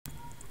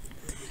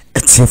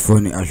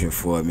Tiffany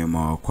Ashford,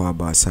 Mima,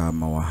 Kwabasa,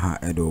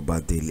 Mawaha, Edo,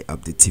 but daily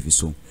update TV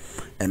so.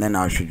 And then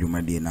I should you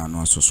my dear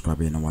now subscribe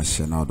and watch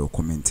channel or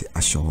comment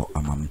Asho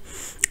Amam.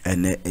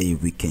 And then a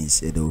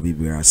weekends, it will be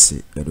very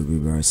sick, it will be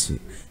very sick.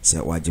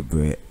 Say, watch your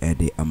bread,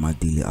 Eddie, Ama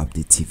daily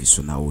update TV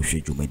so now we'll show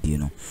you my dear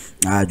no.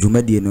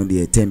 Jumadino,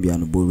 the Tembi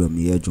and the ballroom,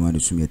 the edge one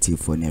to me a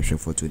Tiffany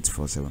Ashford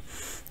 24/7.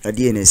 A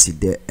DNS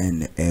there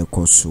and air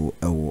coso,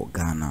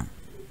 Ghana.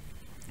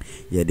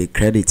 Yeah, the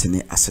credit in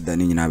it as a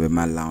done in a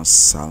lounge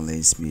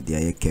silence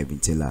media Kelvin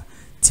Taylor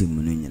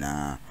team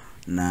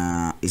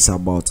na it's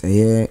about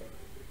a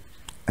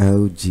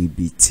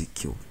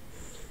LGBTQ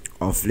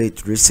of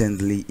late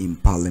recently in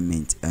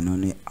parliament and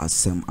only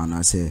assem and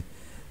I say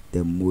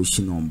the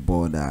motion on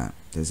board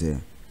there's a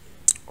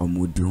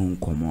omudihun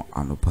komo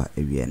anopa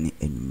ewiani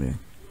enumre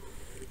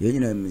you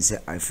know me say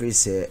I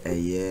first say a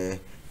year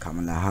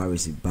Kamala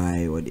Harris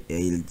by or the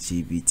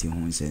LGBT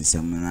homes and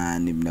seminar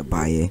nimna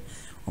buy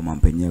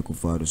Omampenya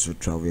Kufado so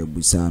travel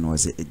Busan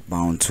was it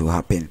bound to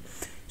happen.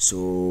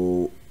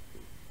 So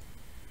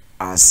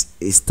as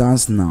it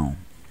stands now,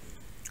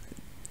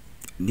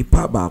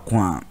 Nipa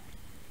Bakwan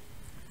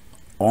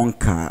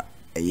Onka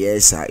a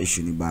yes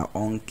issue ni by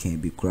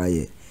Onka be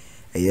cry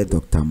a year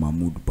Dr.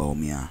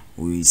 Bawumia,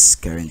 who is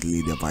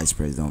currently the Vice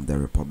President of the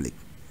Republic.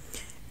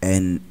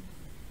 And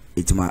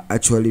it might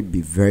actually be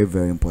very,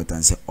 very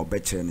important to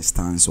obey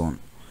stance on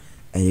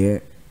a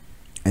year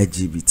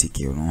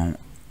LGBTQ no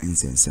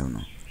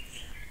insensible.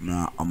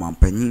 Now,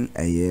 Omampany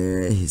a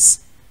year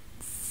His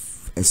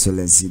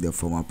Excellency the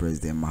former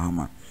President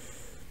Mahama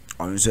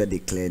also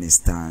declared a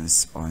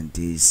stance on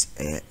this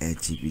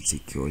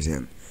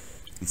LGBTQ.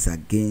 It's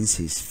against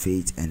his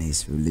faith and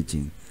his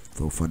religion.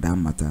 So for that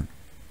matter,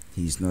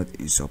 he is not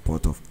in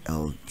support of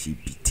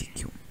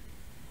LGBTQ.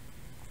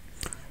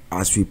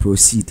 As we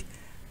proceed,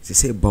 they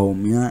say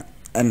Bawumia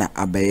and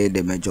Abaye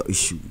the major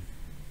issue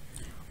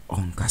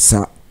on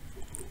Kasa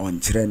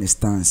on training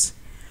stance.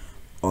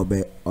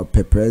 Obe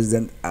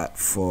president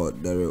for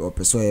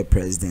the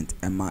president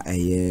Emma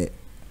a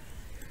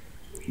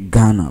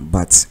Ghana,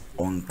 but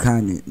on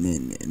can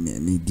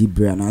ni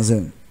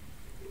Dėprėṣṣion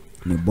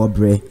ni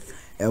Bobre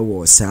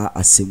ewo sa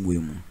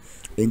asemwemu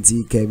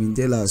enti Kevin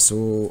Taylor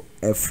so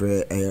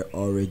efre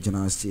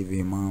original Steve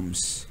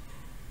Imams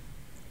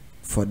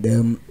for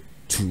them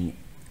to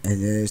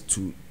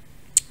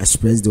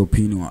express the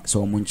opinion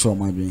so muncho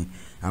madwin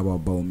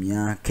about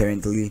Bawumia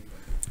currently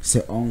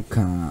say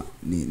onka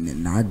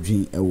na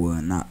dream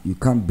na you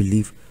can't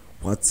believe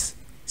what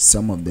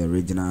some of the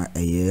original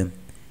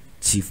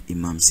chief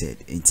imam said.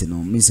 Into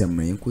no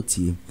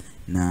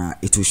na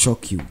it will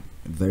shock you,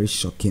 very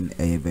shocking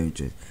very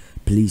interesting.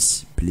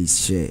 Please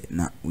share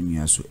na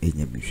unya so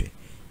enya bihwe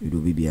it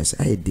will be as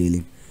I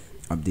daily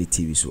update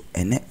TV so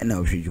and I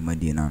show you my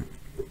day now.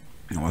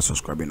 Now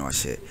subscribe and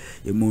share.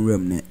 You more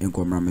remne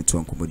enkomra me to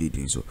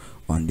accommodate so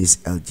on this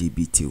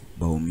LGBT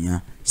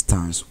Bawumia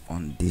stands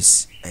on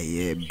this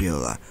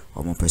bill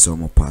or more person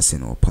more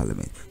passing or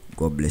parliament.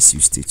 God bless you.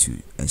 Stay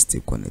tuned and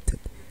stay connected.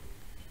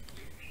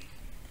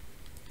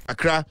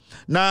 Akra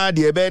na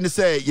de ebe ni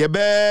say ye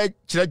be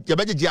ji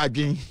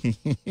adwen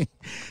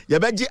ye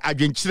be ji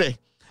adwen kire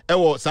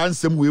ewo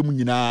sansem we mu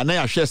nyina na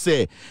ya hwe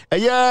say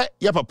eye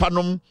ye papa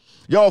nom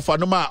ye ofa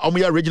nom a omo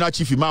ye regional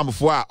chief imam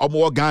fo a omo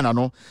wo Ghana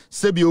no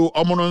sebio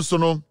omo no nso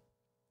no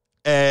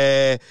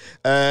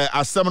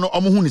asem no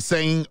omo hu ni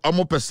sen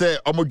omo pese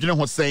omo dwene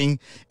ho sen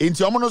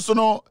enti omo no so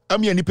no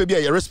am ye nipa bia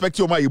ye respect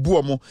omo ayebu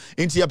omo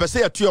enti ye pese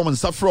ye to omo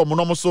nsafro omo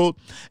no so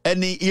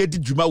eni ye di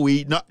dwuma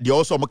we na de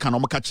also omo ka no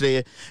omo ka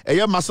kire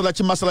eye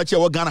masalachi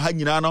wo Ghana ha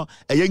nyina no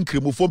eye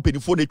nkremufo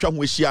mpenifo na etwa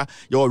ho ehia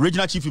ye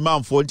original chief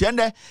imam fo enti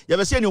ende ye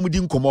pese ni omo di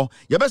nkomo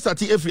ye be start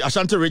every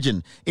Ashanti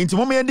region enti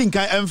momo ye di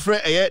nkan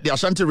emfre eye the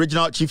Ashanti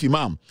regional chief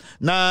imam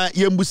na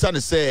ye mbusa ne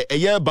se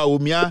eye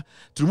Bawumia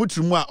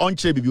turumuturumu a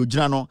onche bibi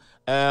ogina no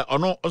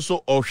ono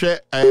also ohwe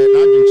na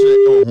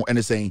adwenkyere ho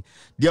ene saying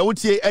dia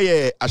wotie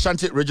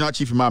Ashanti regional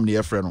chief imam ne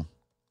yefre no.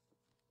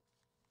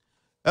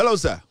 Hello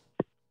sir.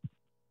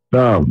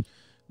 Now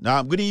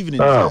good evening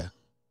sir.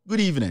 Good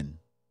evening.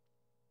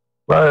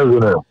 Good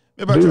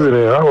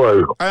evening. How are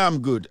you? I am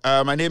good.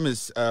 My name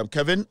is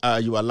Kelvin.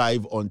 You are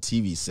live on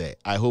TV, sir.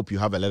 I hope you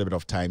have a little bit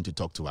of time to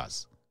talk to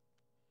us.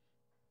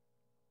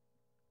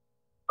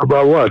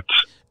 About what?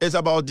 It's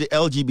about the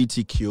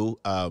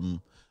LGBTQ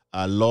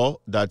law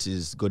that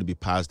is going to be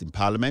passed in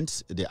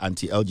Parliament, the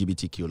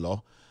anti-LGBTQ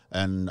law.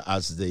 And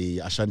as the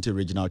Ashanti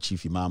Regional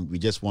Chief Imam, we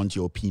just want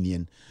your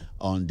opinion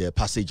on the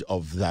passage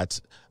of that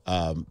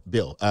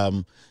bill.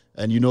 And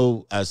you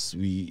know, as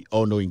we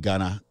all know in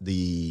Ghana,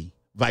 the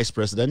Vice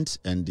President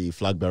and the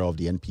flag bearer of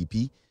the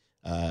NPP,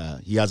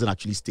 he hasn't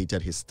actually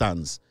stated his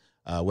stance,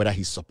 whether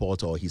he's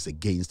support or he's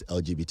against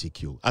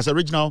LGBTQ. As a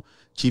Regional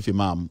Chief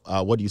Imam,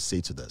 what do you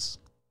say to this?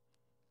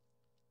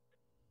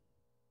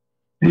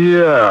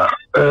 Yeah,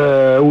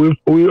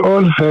 we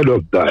all heard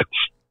of that.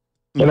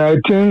 And I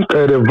think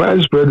the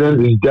Vice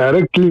President is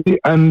directly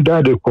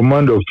under the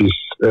command of his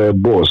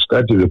boss,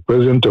 that is the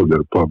President of the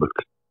Republic.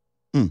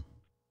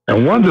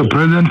 And once the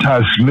president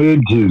has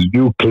made his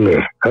view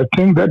clear, I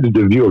think that is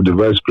the view of the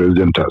vice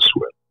president as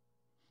well.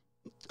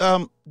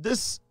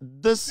 This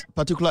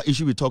particular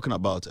issue we're talking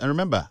about, and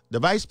remember, the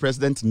vice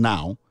president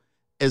now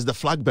is the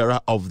flag bearer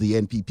of the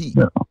NPP.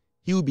 Yeah.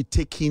 He will be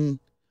taking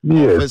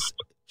office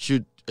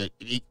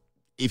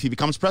if he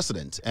becomes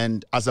president.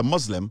 And as a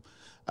Muslim,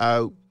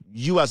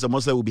 you as a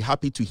Muslim will be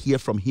happy to hear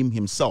from him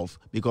himself,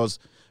 because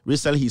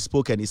recently he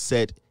spoke and he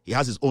said he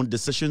has his own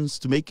decisions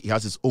to make. He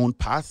has his own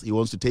path he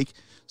wants to take.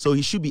 So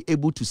he should be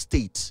able to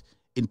state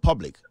in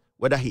public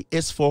whether he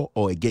is for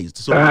or against.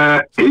 So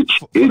each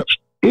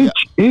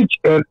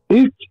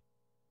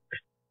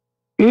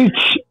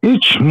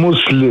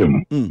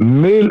Muslim,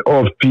 male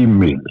or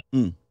female,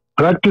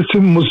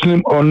 practicing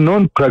Muslim or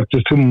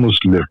non-practicing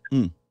Muslim,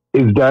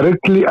 is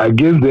directly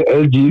against the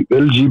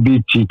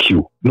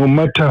LGBTQ, no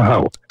matter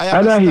how.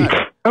 Either he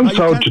comes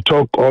out to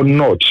talk or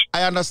not.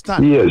 I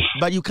understand. Yes.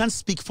 But you can't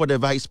speak for the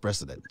vice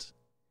president.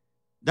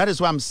 That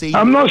is what I'm saying.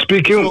 I'm not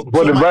speaking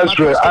for the vice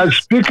president. I'm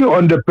speaking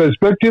on the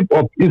perspective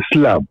of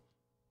Islam.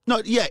 No,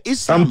 yeah,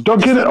 Islam. I'm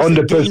talking on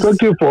the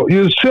perspective of,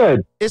 you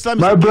said, Islam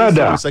my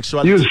brother,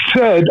 you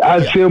said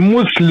as a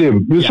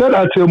Muslim, said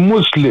as a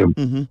Muslim,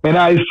 and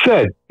I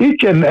said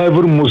each and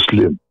every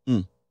Muslim,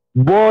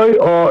 boy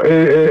or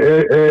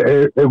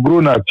a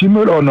grown-up,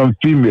 female or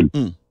non-female,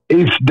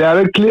 is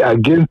directly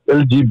against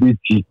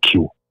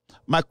LGBTQ.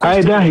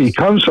 Either he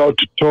comes out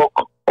to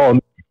talk or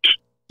not.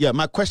 Yeah,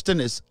 my question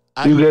is,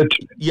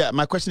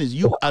 my question is,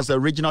 you as a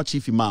regional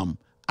chief imam,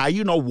 are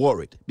you not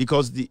worried?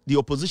 Because the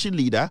opposition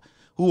leader,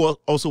 who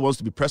also wants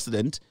to be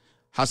president,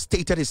 has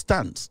stated his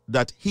stance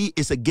that he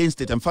is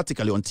against it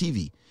emphatically on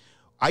TV.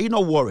 Are you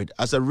not worried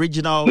as a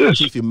regional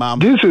chief imam?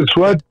 This is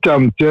what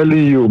I'm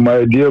telling you,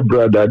 my dear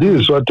brother.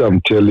 This is what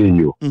I'm telling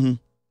you.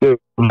 The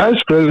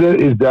vice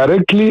president is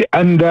directly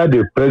under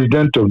the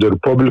president of the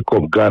Republic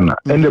of Ghana.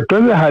 And the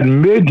president had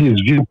made his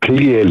view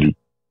clearly.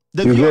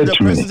 The view of the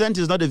president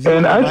is not the view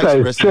of the vice president.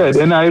 And as I said,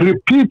 and I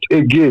repeat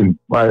again,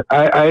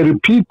 I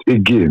repeat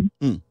again,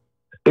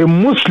 a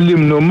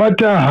Muslim, no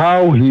matter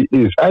how he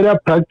is, either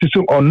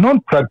practicing or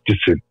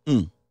non-practicing,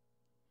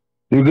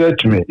 you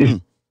get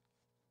me?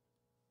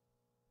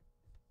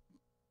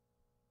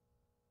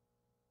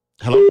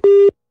 Hello?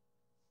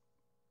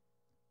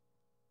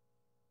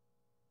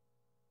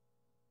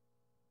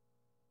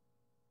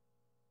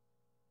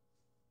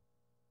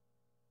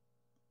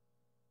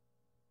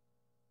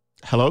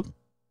 Hello?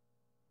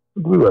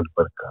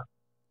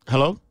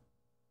 Hello?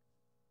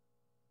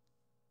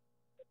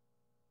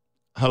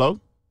 Hello?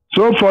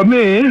 So for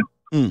me,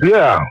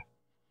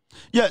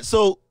 yeah,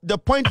 so the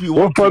point we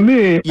want. Well, for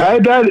me,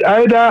 either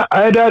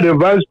the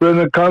vice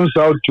president comes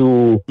out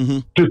to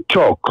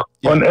talk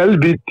on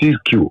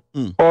LGBTQ,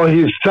 or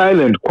he's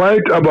silent,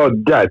 quiet about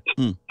that.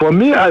 For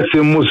me, as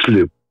a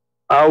Muslim,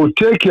 I will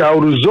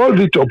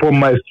resolve it upon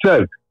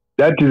myself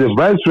that the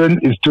vice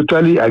president is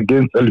totally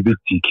against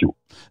LGBTQ.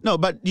 No,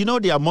 but you know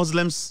there are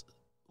Muslims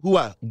who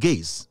are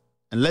gays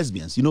and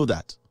lesbians. You know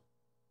that.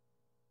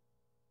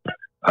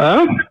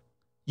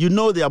 You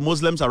know there are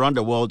Muslims around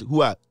the world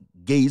who are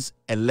gays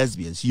and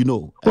lesbians, you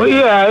know. Well,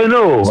 yeah, I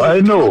know, so I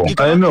know.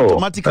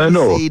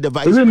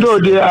 Even though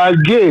they are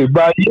gay,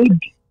 but yet,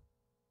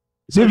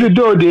 even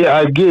though they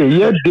are gay,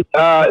 yet they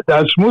are,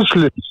 as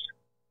Muslims,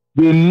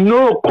 they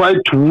know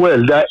quite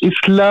well that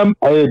Islam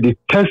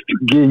detests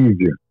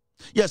gayism.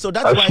 Yeah, so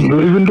that's why,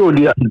 even though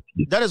they are,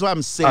 that is why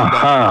I'm saying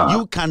that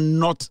you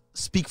cannot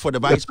speak for the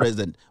vice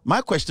president.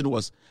 My question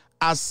was,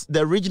 as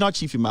the regional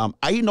chief imam,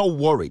 are you not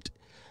worried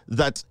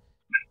that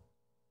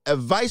a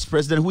vice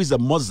president who is a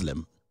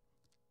Muslim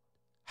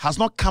has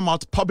not come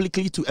out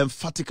publicly to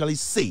emphatically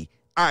say,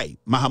 I,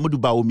 Mahamudu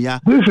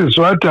Bawumia. This is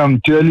what I'm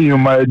telling you,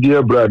 my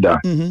dear brother.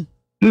 This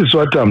is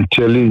what I'm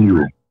telling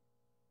you.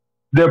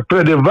 The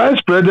vice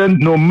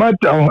president, no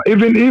matter,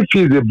 even if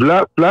he's a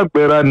black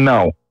bearer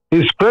now,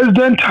 his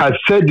president has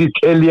said it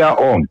earlier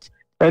on.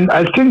 And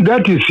I think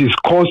that is his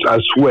cause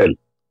as well.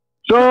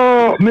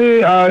 So,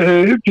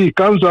 if he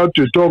comes out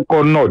to talk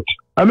or not,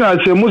 I mean, as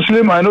a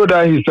Muslim, I know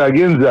that he's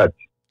against that.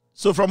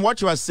 So from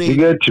what you are saying, you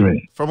get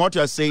me? From what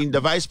you are saying, the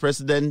vice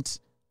president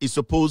is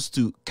supposed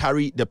to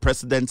carry the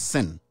president's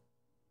sin.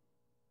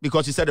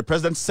 Because you said the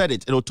president said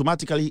it, and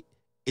automatically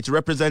it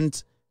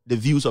represents the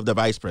views of the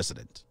vice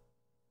president.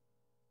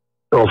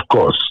 Of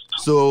course.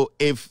 So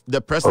if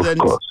the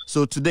president,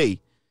 so today,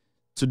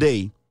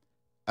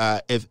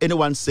 if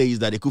anyone says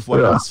that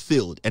Akufo-Addo has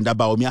failed and that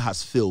Bawumia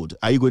has failed,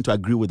 are you going to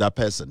agree with that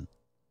person?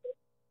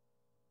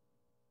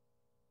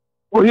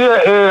 Well,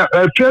 yeah,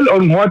 I feel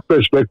on what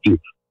perspective?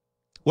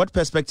 What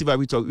perspective are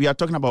we talking? We are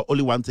talking about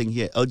only one thing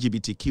here,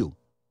 LGBTQ.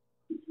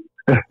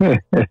 This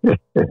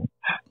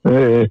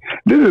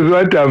is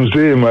what I'm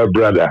saying, my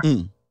brother.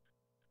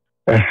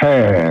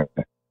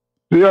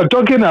 We are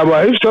talking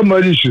about, if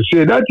somebody should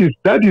say that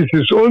is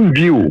his own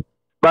view.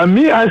 But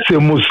me as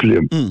a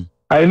Muslim,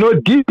 I know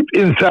deep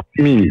inside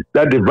me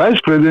that the vice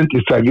president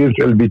is against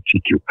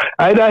LGBTQ.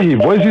 Either he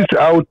voices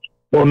out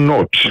or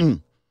not.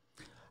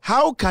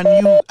 How can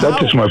you?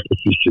 That is my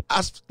position.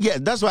 Yeah,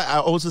 that's why I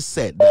also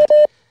said that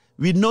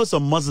we know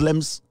some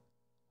Muslims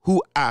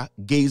who are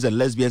gays and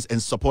lesbians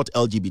and support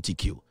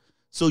LGBTQ.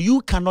 So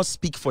you cannot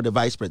speak for the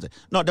vice president.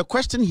 Now, the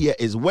question here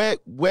is where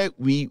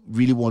we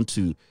really want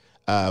to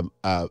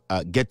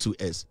get to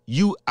is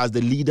you as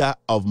the leader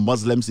of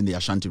Muslims in the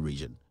Ashanti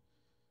region.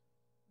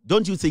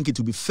 Don't you think it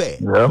would be fair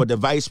for the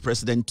vice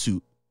president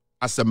to,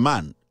 as a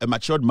man, a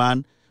matured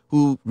man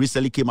who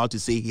recently came out to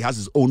say he has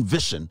his own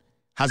vision,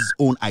 has his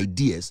own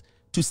ideas,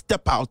 to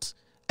step out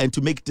and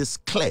to make this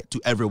clear to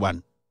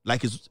everyone,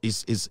 like his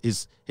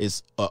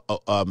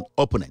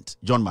opponent,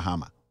 John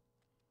Mahama?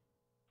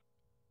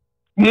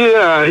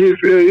 Yeah,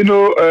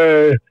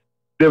 the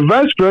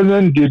vice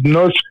president did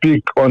not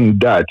speak on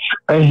that,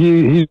 and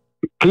he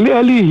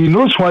clearly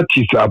knows what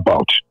he's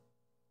about.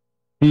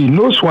 He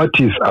knows what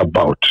he's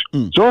about.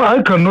 So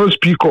I cannot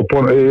speak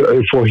upon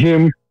for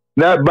him.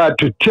 But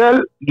to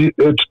tell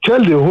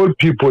the whole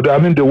people, I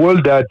mean the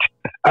world, that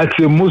as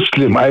a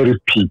Muslim, I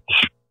repeat,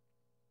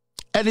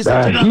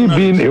 he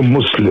being a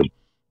Muslim,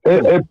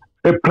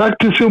 a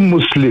practicing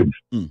Muslim.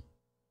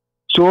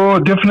 So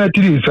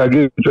definitely it's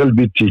against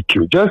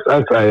LGBTQ, just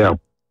as I am.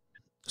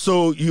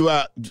 So you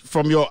are,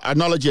 from your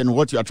analogy and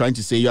what you are trying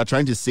to say, you are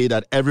trying to say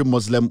that every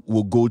Muslim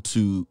will go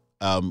to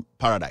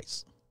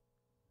paradise.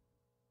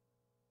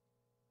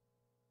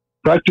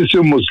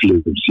 Practicing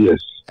Muslims, yes.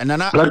 And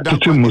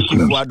practicing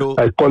Muslims.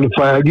 I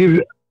qualify. I give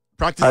you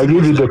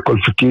the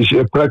qualification.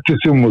 A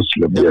practicing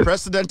Muslim. The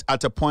president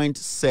at a point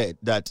said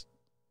that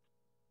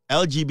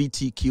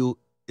LGBTQ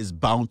is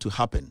bound to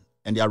happen,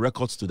 and there are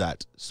records to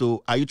that.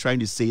 So are you trying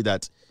to say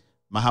that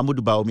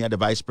Mahamudu Bawumia, the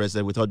vice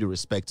president, with all due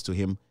respect to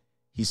him,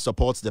 he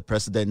supports the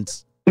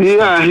president?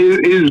 Yeah,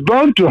 it's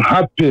bound to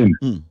happen.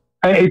 And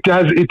it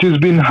has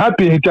been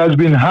happening. It has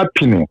been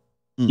happening.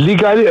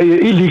 Legally,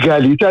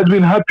 illegally, it has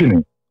been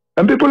happening.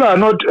 And people are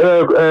not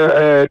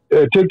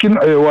taking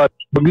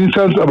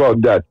cognizance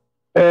about that.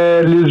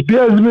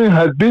 Lesbianism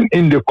has been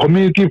in the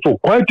community for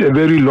quite a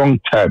very long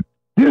time.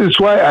 This is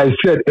why I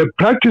said a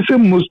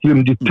practicing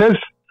Muslim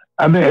detests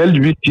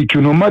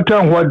LGBTQ, no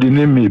matter what the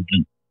name may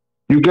be.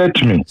 You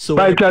get me? So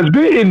but it has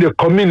been in the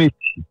community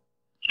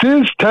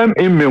since time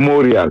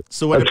immemorial,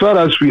 so as far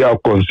as we are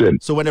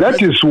concerned. So that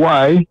is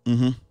why...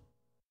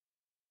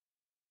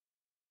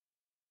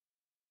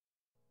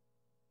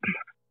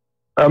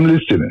 I'm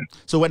listening.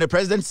 So when the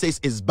president says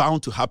it's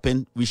bound to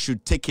happen, we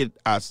should take it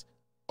as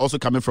also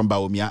coming from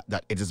Bawumia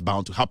that it is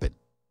bound to happen.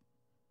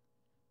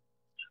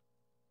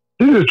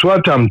 This is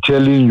what I'm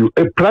telling you.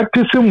 A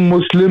practicing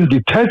Muslim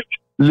detests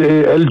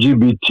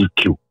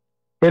LGBTQ.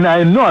 And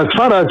I know, as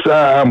far as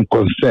I'm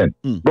concerned,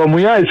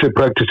 Bawumia is a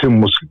practicing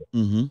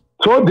Muslim.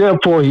 So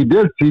therefore, he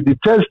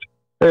detests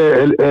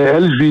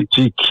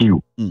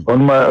LGBTQ.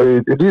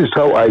 This is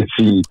how I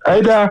see it.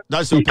 Either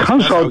he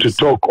comes out to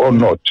talk or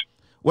not.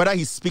 Whether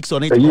he speaks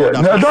on it,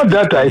 not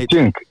that I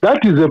think.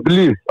 That is a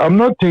belief. I'm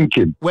not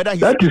thinking.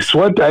 That is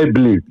what I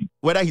believe.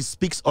 Whether he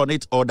speaks on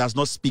it or does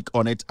not speak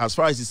on it, as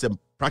far as he's a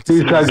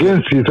practicing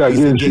Muslim, he's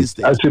against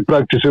it. As a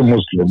practicing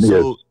Muslim,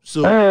 yes.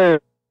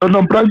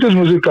 Non-practicing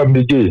Muslim can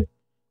be gay.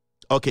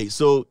 Okay,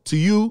 so to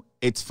you,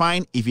 it's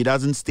fine if he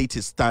doesn't state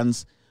his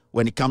stance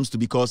when it comes to,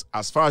 because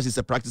as far as he's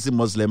a practicing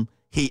Muslim,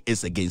 he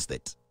is against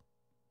it.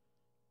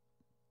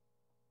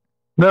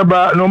 No,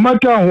 but no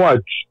matter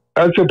what,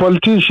 as a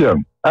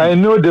politician, I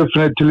know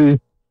definitely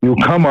you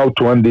come out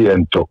one day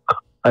and talk.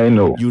 I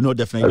know. You know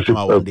definitely come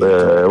out one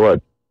day.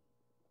 What?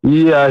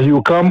 Yeah,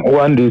 you come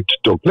one day to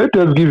talk. Let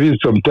us give you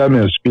some time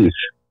and space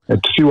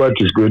and to see what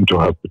is going to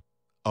happen.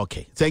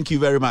 Okay. Thank you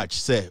very much,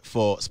 sir,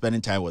 for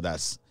spending time with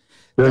us.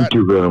 Thank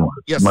you very much.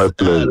 Yes, my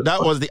pleasure.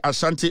 That was the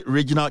Ashanti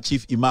Regional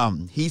Chief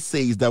Imam. He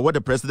says that what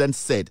the president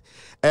said.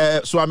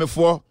 So I'm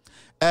for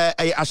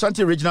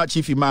Ashanti Regional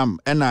Chief Imam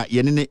and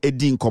Yenine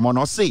Edin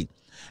Komono say.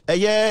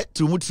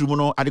 Trumu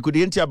no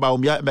adekode ntia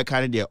Bawumia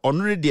meka ne de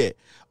onre de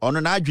ono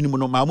na adwene mu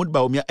no Mahmud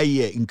Bawumia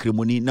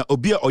nkremoni na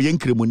obi a oye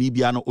nkremoni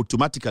bia no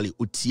automatically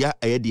otia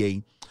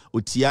de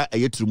otia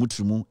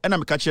trumu na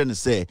meka kire ne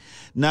se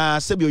na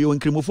sebi oye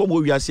nkremofo mo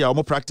wiase a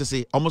omo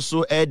practice omo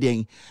so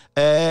den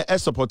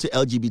support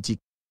LGBT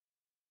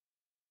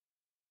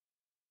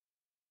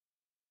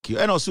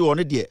and also on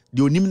de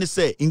onim ne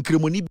se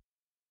nkremoni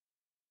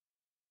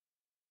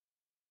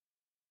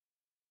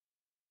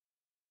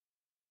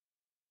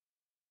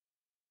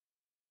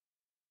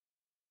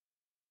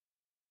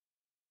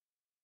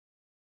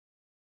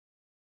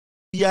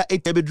ya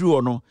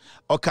etebedru no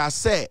oka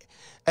se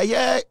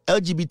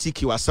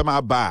LGBTQ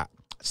asama ba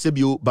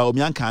sebio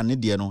Bawumia kan ne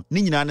de no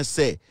ni nyina ne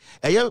se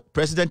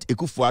President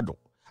Ekufuado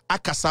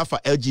akasa afa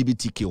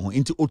LGBTQ ho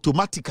into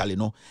automatically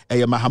no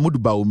Mahamudu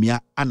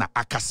Bawumia ana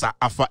akasa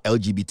afa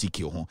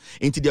LGBTQ ho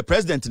into the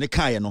president ne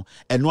kan no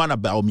eno ana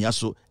Bawumia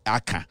so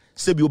aka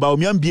sebio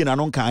Bawumia mbie na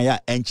no kan ya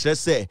enkyere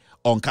se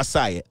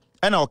onkasa ye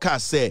ena oka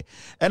se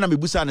ena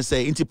mebusa ne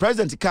se into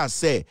president ka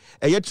se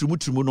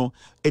trumu no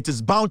it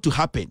is bound to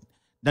happen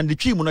dan the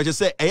tree mu no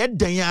say eye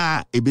dan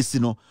a ebesi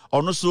no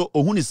ono so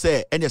ohuni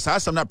say ene saa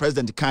asam na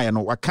president kan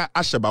no waka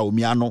ahye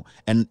Bawumia no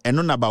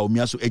eno na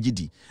Bawumia so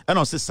agidi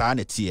eno se saa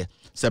na tie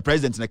say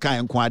president ne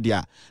kan nko ade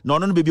a na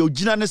ono no bebi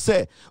ogina ne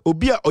say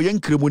obi a oye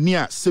nkremoni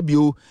a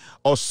sebio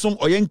osom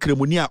oye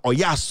nkremoni a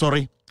oye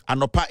asore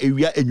anopa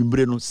ewia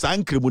enwumbre no saa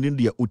nkremoni no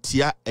de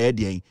otia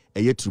eye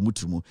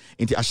turumuturumu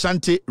into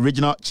Ashanti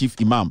regional chief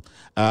imam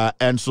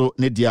and so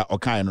ne dia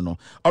okan no.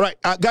 All right,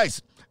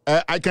 guys,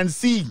 I can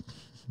see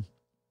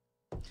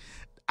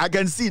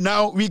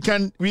now we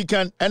can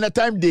and a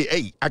time day.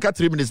 Hey, I got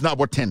 3 minutes now,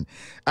 about 10.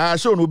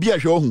 So no be a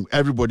show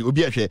everybody will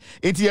be a share.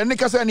 It's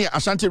the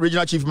Ashanti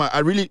regional chief man. I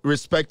really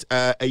respect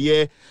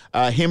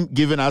him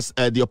giving us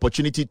the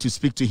opportunity to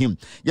speak to him.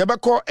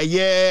 Yabako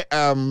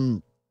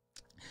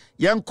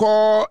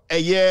Yanko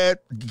I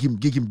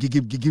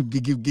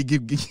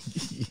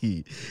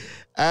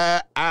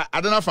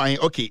don't know fine.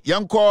 Okay,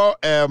 Yanko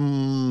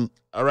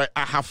all right,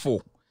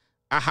 Ahafo.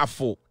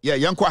 Yeah,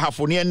 Yanko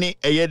Ahafo ne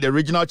the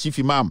regional chief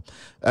imam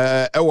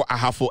ewo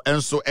Ahafo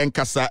enso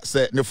enkasa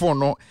se ne phone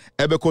no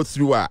ebeko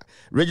through a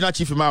regional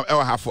chief imam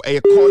ewo Ahafo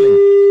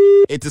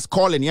calling. It is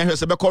calling. Yeah,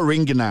 se beko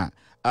ring na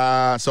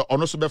so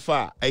ono so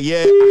befa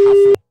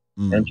Ahafo.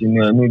 And you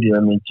know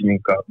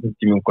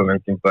the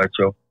commenting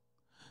patcho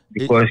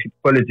because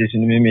politics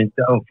in me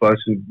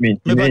first mean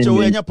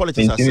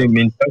politics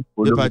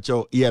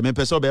yeah me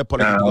person be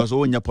politics because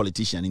we nya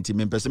politician inti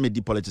me person me di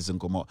politics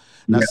nkomo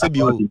na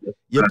sebio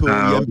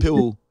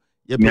yempeo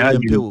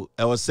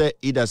I was say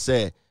either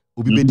say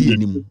obi bedi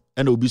anim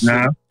and obi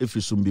so if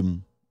you sum bi mu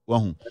wa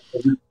hu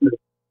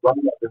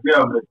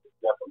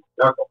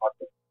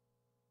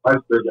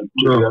vice president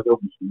no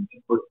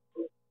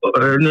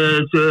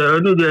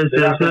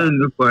say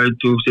look for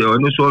to say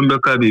no so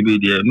mbeka baby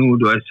there no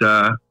do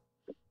asa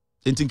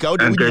Intinka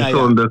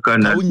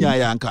unya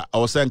ya anka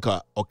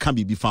awosenka oka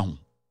bibi fa ho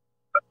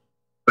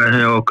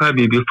oka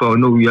bibi fa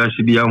no wi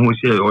ase bia ho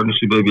se onu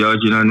su baby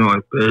agina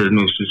no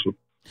no susu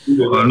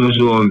onu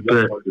so on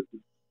pe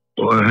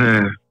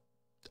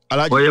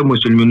oye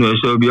muslimi no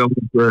so bia ho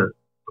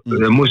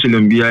se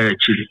muslim bia ya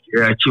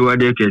chiwa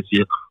de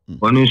kesi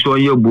onu so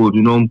ye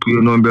bodu no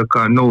mpu no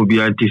beka na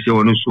obi anti se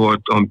onu so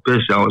on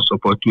pesa o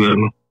support we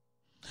no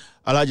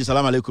Alaji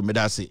salam alaikum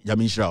medasi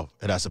Jamin Shrao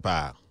edase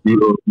pa.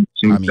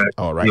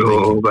 All right.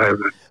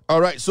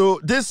 All right. So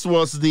this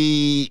was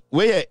the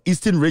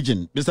Eastern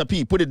region. Mr.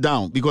 P, put it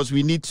down because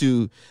we need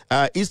to.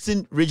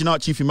 Eastern Regional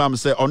Chief Imam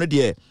said on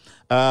the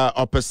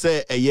per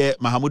se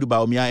Mahamudu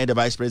Bawumia and the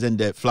Vice President,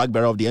 the flag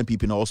bearer of the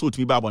NPP, and also to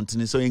be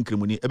Babontin so in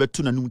Crimoni. Ebe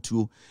tuna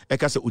nutu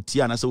ekase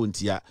utia na so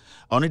untia.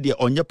 On the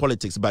onye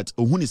politics, but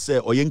ohuni say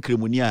oyen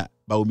Crimonia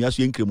Bawumia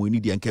so yen Crimoni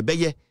di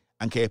ankebeye.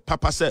 Anke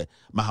papa say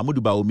Mahamudu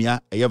Bawumia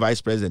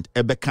Vice President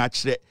ebe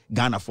kachre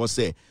Ghana for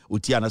say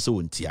utia na so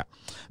untia.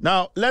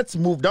 Now let's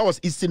move. That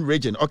was Eastern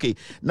region. Okay.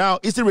 Now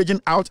Eastern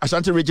region out,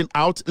 Ashanti region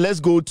out. Let's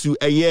go to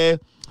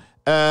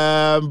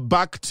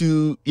back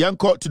to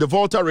Yanko to the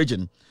Volta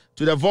region.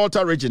 To the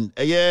Volta region.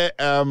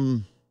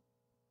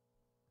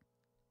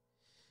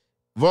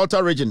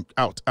 Volta region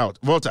out.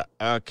 Volta.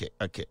 Okay.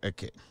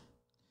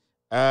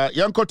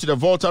 Yanko to the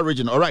Volta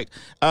region. All right.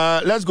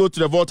 Let's go to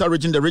the Volta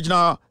region. The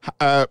regional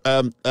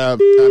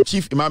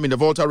chief imam in the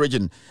Volta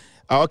region.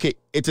 Okay,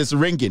 it is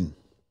ringing.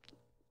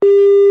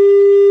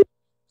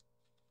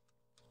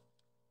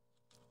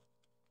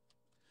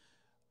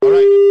 All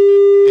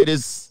right, it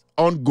is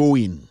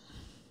ongoing.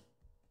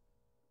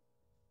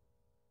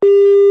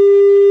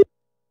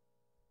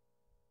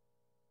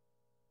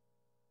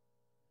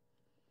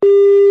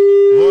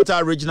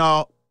 Volta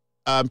regional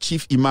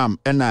chief imam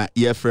Enna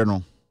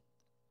Yefreno.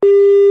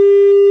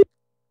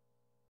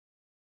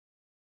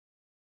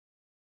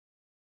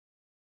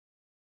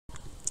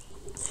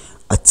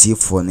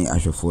 Atiefo ne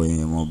ahwefo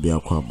yen mo bia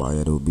kwa ba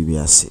ya do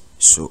bibia se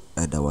so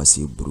eda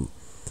wase bru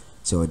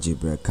se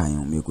ojibre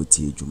kan me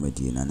koti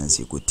dwumadi na na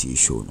se koti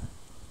show no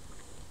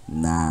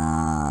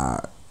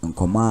na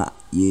nkoma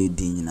ye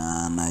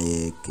dinina na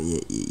ye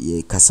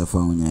kasafa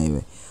onya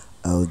ye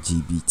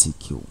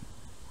LGBTQ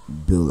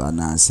bill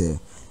ana se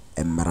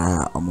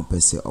emra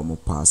omopese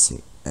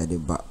omopase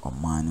edeba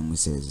omane mu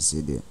se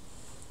de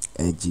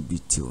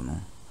LGBTQ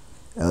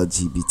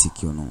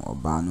no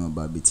oba no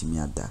oba betimi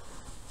ada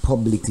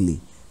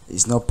publicly,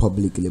 it's not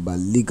publicly but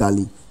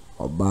legally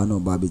obano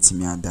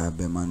babitimi ada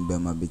bema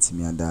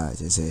bitimi ada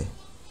say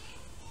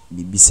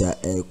bibisa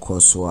e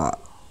koswa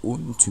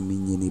untumi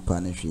nyini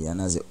panehwe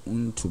anaze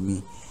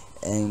untumi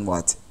and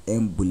what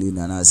bullying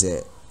and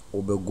say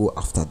go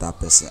after that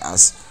person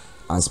as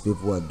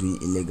people are doing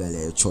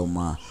illegally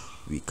trauma.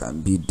 We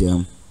can beat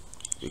them,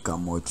 we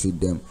can maltreat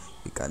them,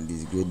 we can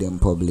degrade them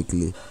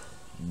publicly.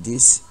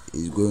 This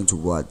is going to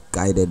be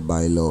guided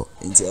by law.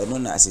 Into I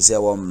don't know as I say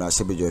one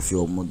message of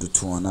your modu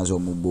to another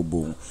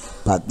mubobo.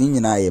 But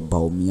Nina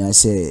Bawumia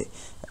say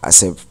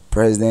as a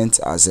president,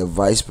 as a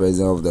vice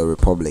president of the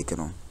republic, you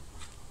know.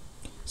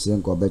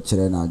 Saying go back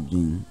na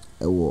dream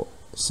ewo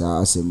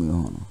sa asemi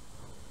ho no.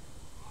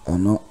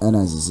 Eno and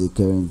as I say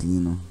currently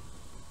no.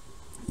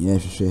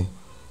 Yes,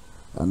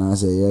 and I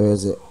say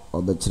yes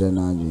obetire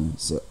na dream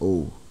say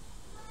oh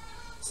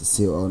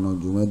say ono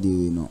dwuma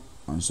de no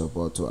on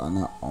support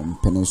ana on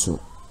peneso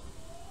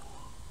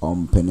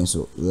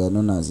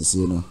no na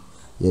say no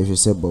ye hwe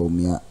say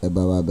Bawumia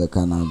ebaba be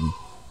kanabi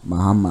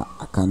mahama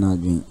akana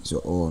dwen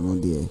so no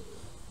de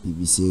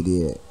BBC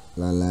de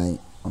lalai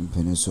on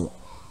peneso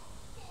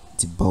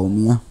ti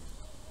Bawumia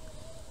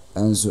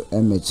enso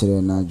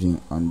emechere na dwen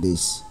on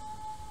this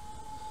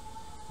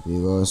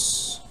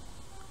because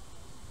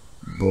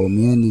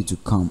Bawumia need to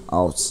come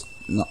out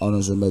na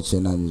ono so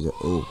mechere na dwen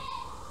oh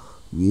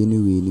we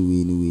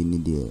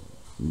need the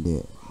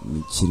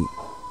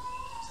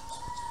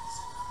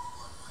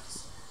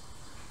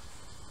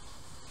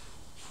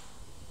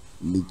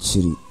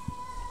michiri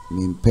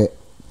mimpe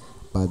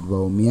but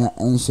Bawumia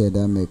and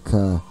sheda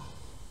meka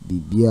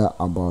bibia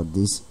about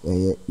this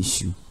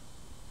issue.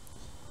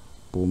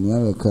 Bawumia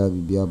meka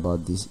bibia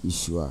about this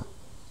issue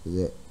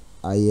the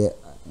aye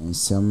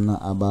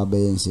ensemna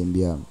ababe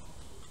ensembia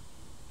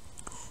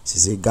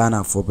say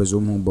Ghana for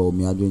person who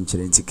Bawumia doing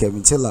nti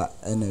Kelvin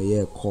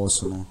and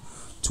course no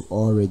to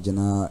all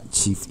regional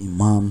chief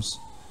imams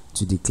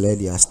to declare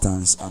their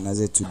stance and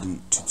as to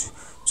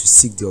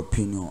seek the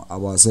opinion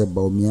about say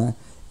Bawumia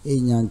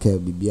enyanka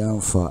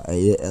bibia for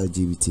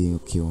LGBT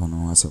okay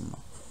ono asem.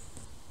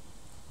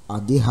 Are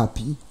they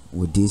happy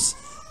with this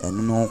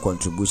and no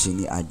contribution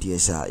ni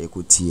ideas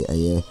equity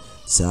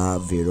sa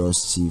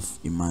various chief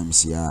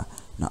imams ya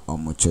na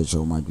omo church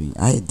o madwin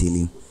I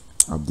dealing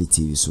update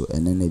TV so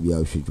and then be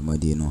out with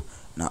dwumade no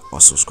na o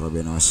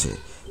subscribe na share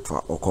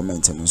for o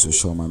comment and so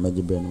show my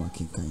meje bre no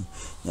makinkan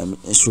ya me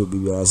show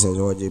bibia say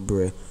o je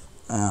bre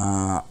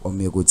o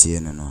me go tie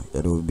no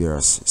ya do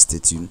bibia stay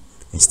tuned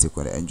and stay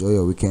quiet. Enjoy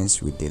your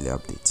weekends with daily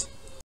update.